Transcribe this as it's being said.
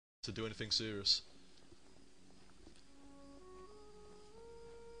to do anything serious.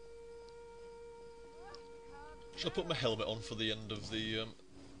 Shall I put my helmet on for the end of the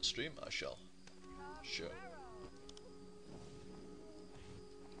stream? I shall. Sure.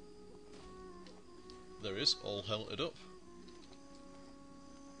 There he is, all helmeted up.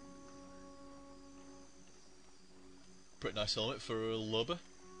 Pretty nice helmet for a lobber.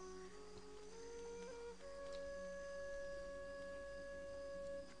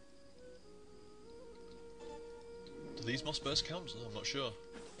 Do these moss bears count? I'm not sure.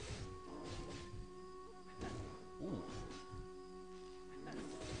 Ooh.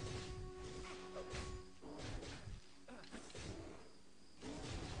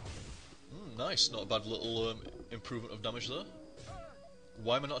 Nice, not a bad little improvement of damage there.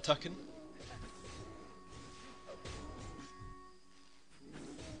 Why am I not attacking?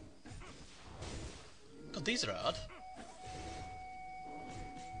 God, these are hard.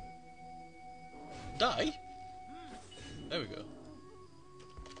 Die? There we go.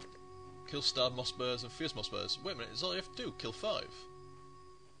 Kill starved moss bears and fierce moss bears. Wait a minute, is all you have to do? Kill 5?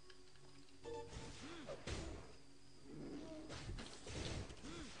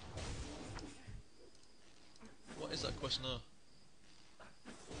 What is that quest now?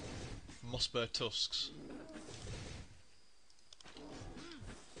 Moss bear tusks.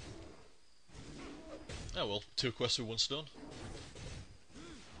 Oh well, 2 quests with 1 stone.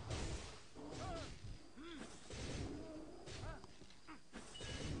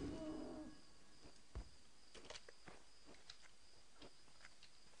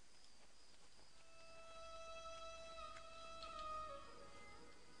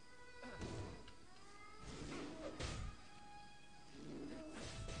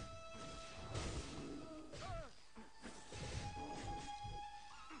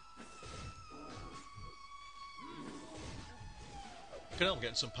 I'm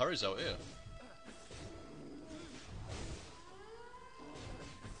getting some parries out here.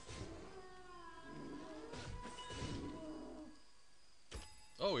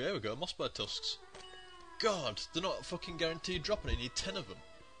 Oh, yeah, we go, moss bear tusks. God, they're not fucking guaranteed dropping it, you need 10 of them.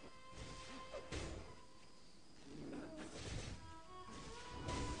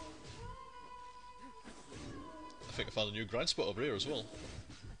 I think I found a new grind spot over here as well.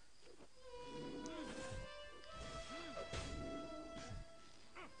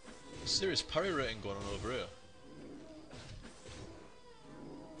 Serious parry rating going on over here.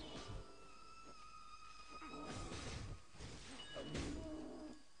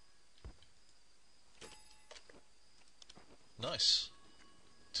 Nice.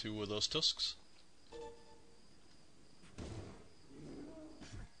 2 of those tusks.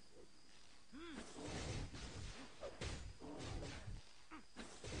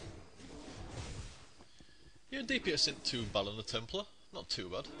 Yeah, DPS isn't too bad on the Templar. Not too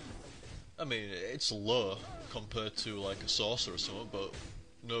bad. I mean, it's low compared to like a sorcerer or something, but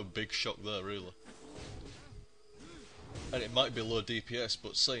no big shock there really. And it might be low DPS,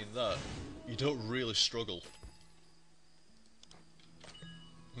 but saying that, you don't really struggle.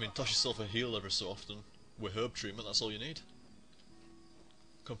 I mean, toss yourself a heal every so often with herb treatment, that's all you need.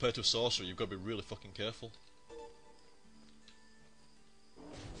 Compared to a sorcerer, you've got to be really fucking careful.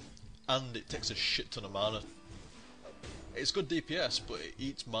 And it takes a shit ton of mana. It's good DPS, but it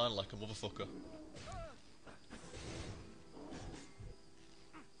eats mana like a motherfucker.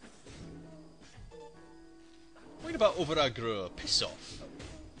 What about over aggro? Piss off.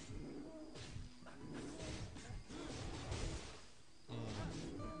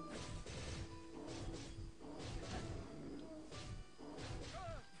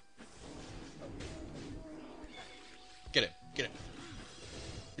 Get him, get him.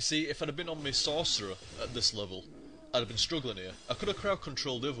 You see, if I'd have been on my sorcerer at this level, I'd have been struggling here. I could have crowd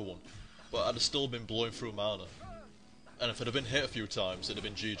controlled the other one, but I'd have still been blowing through mana. And if I'd have been hit a few times, it'd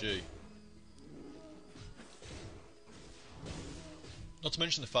have been GG. Not to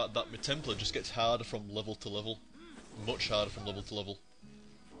mention the fact that my Templar just gets harder from level to level. Much harder from level to level.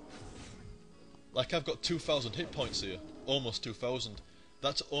 Like, I've got 2,000 hit points here. Almost 2,000.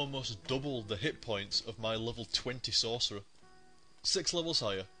 That's almost double the hit points of my level 20 sorcerer. 6 levels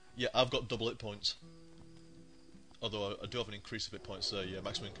higher, yeah, I've got double hit points. Although I do have an increase of hit points there, yeah,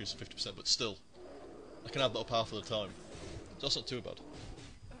 maximum increase of 50%, but still. I can add that up half of the time. So that's not too bad.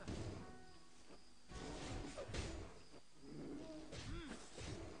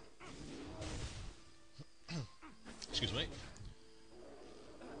 Excuse me.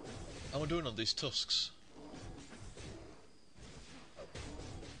 How am I doing on these tusks?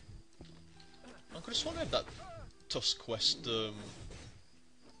 I could have sworn I had that tusk quest,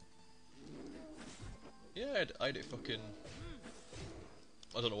 yeah, I'd it fucking...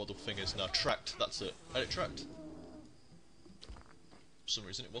 I don't know what the thing is now. Tracked, that's it. Edit tracked. For some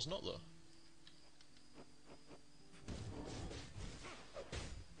reason it was not though.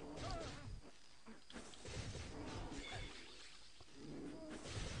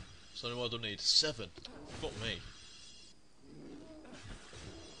 So what do I need? 7. Fuck me.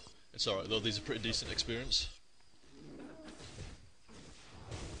 It's alright though, these are pretty decent experience.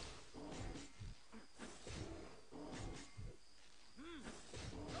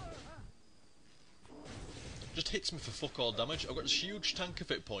 Just hits me for fuck all damage. I've got this huge tank of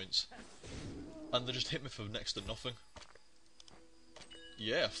hit points, and they just hit me for next to nothing.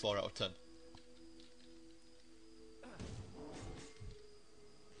 Yeah, 4 out of 10.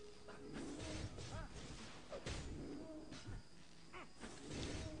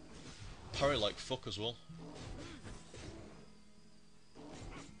 Parry like fuck as well.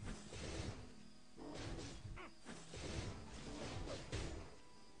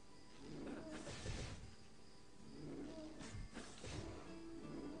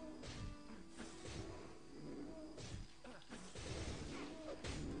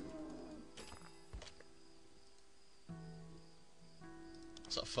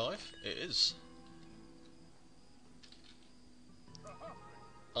 Is that 5? It is.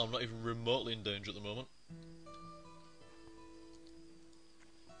 I'm not even remotely in danger at the moment.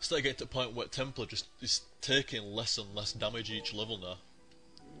 Starting getting to the point where Templar just is taking less and less damage each level now.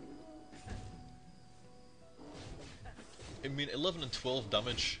 I mean, 11 and 12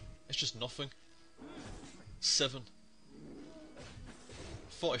 damage, it's just nothing. 7.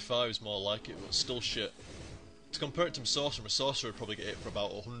 45 is more like it, but still shit. To compare it to my Sorcerer would probably get hit for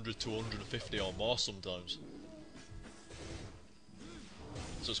about 100 to 150 or more sometimes.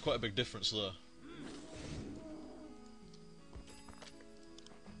 So it's quite a big difference there.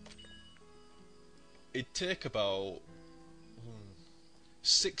 It'd take about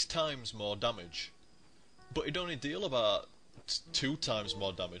 6 times more damage, but it'd only deal about 2 times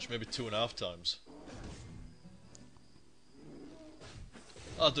more damage, maybe 2.5 times.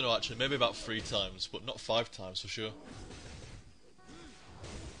 I don't know actually, maybe about 3 times, but not 5 times for sure.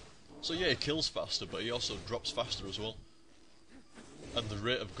 So yeah, he kills faster, but he also drops faster as well. And the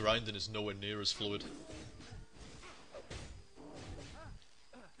rate of grinding is nowhere near as fluid.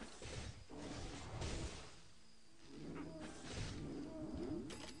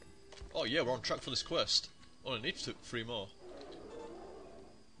 Oh yeah, we're on track for this quest. Only need 3 more.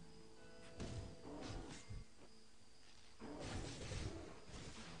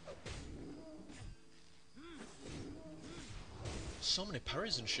 So many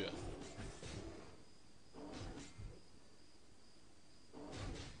parries and shit.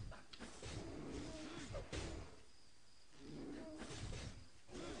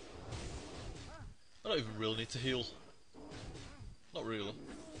 I don't even really need to heal. Not really.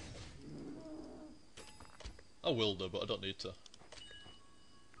 I will do, but I don't need to.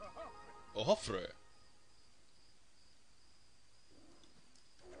 Oh, Hoffrey.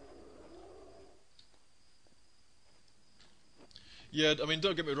 Yeah, I mean,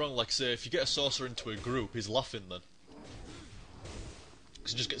 don't get me wrong, like say, if you get a Sorcerer into a group, he's laughing then.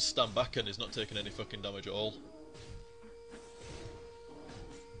 Because he just gets to stand back and he's not taking any fucking damage at all.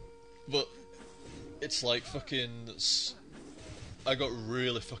 But, it's like fucking... I got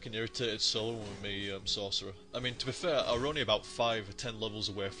really fucking irritated soloing with me Sorcerer. I mean, to be fair, I were only about 5 or 10 levels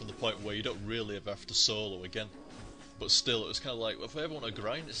away from the point where you don't really ever have to solo again. But still, it was kind of like, if I ever want to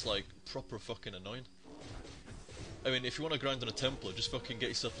grind, it's like, proper fucking annoying. I mean, if you want to grind on a Templar, just fucking get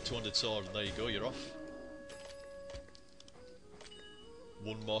yourself a 200 sword and there you go, you're off.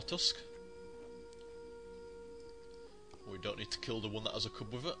 1 more Tusk. We don't need to kill the one that has a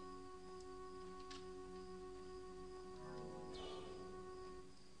cub with it.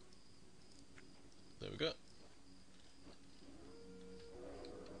 There we go.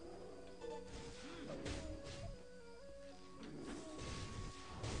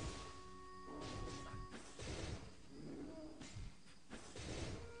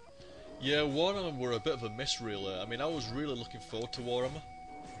 Yeah, Warhammer were a bit of a miss really. I mean, I was really looking forward to Warhammer.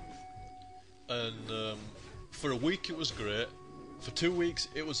 And for a week it was great, for 2 weeks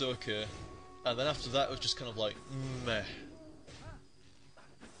it was okay, and then after that it was just kind of like, meh.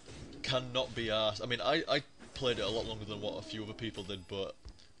 Cannot be arsed. I mean, I played it a lot longer than what a few other people did, but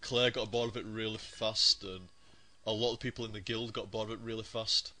Claire got bored of it really fast, and a lot of people in the guild got bored of it really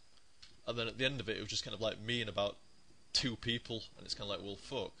fast. And then at the end of it, it was just kind of like me and about 2 people, and it's kind of like, well,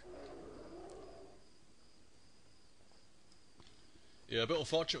 fuck. Yeah, a bit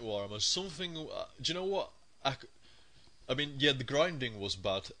unfortunate Warhammer. Something... do you know what? I mean, yeah, the grinding was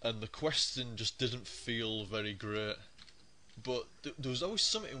bad, and the questing just didn't feel very great. but there was always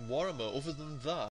something in Warhammer other than that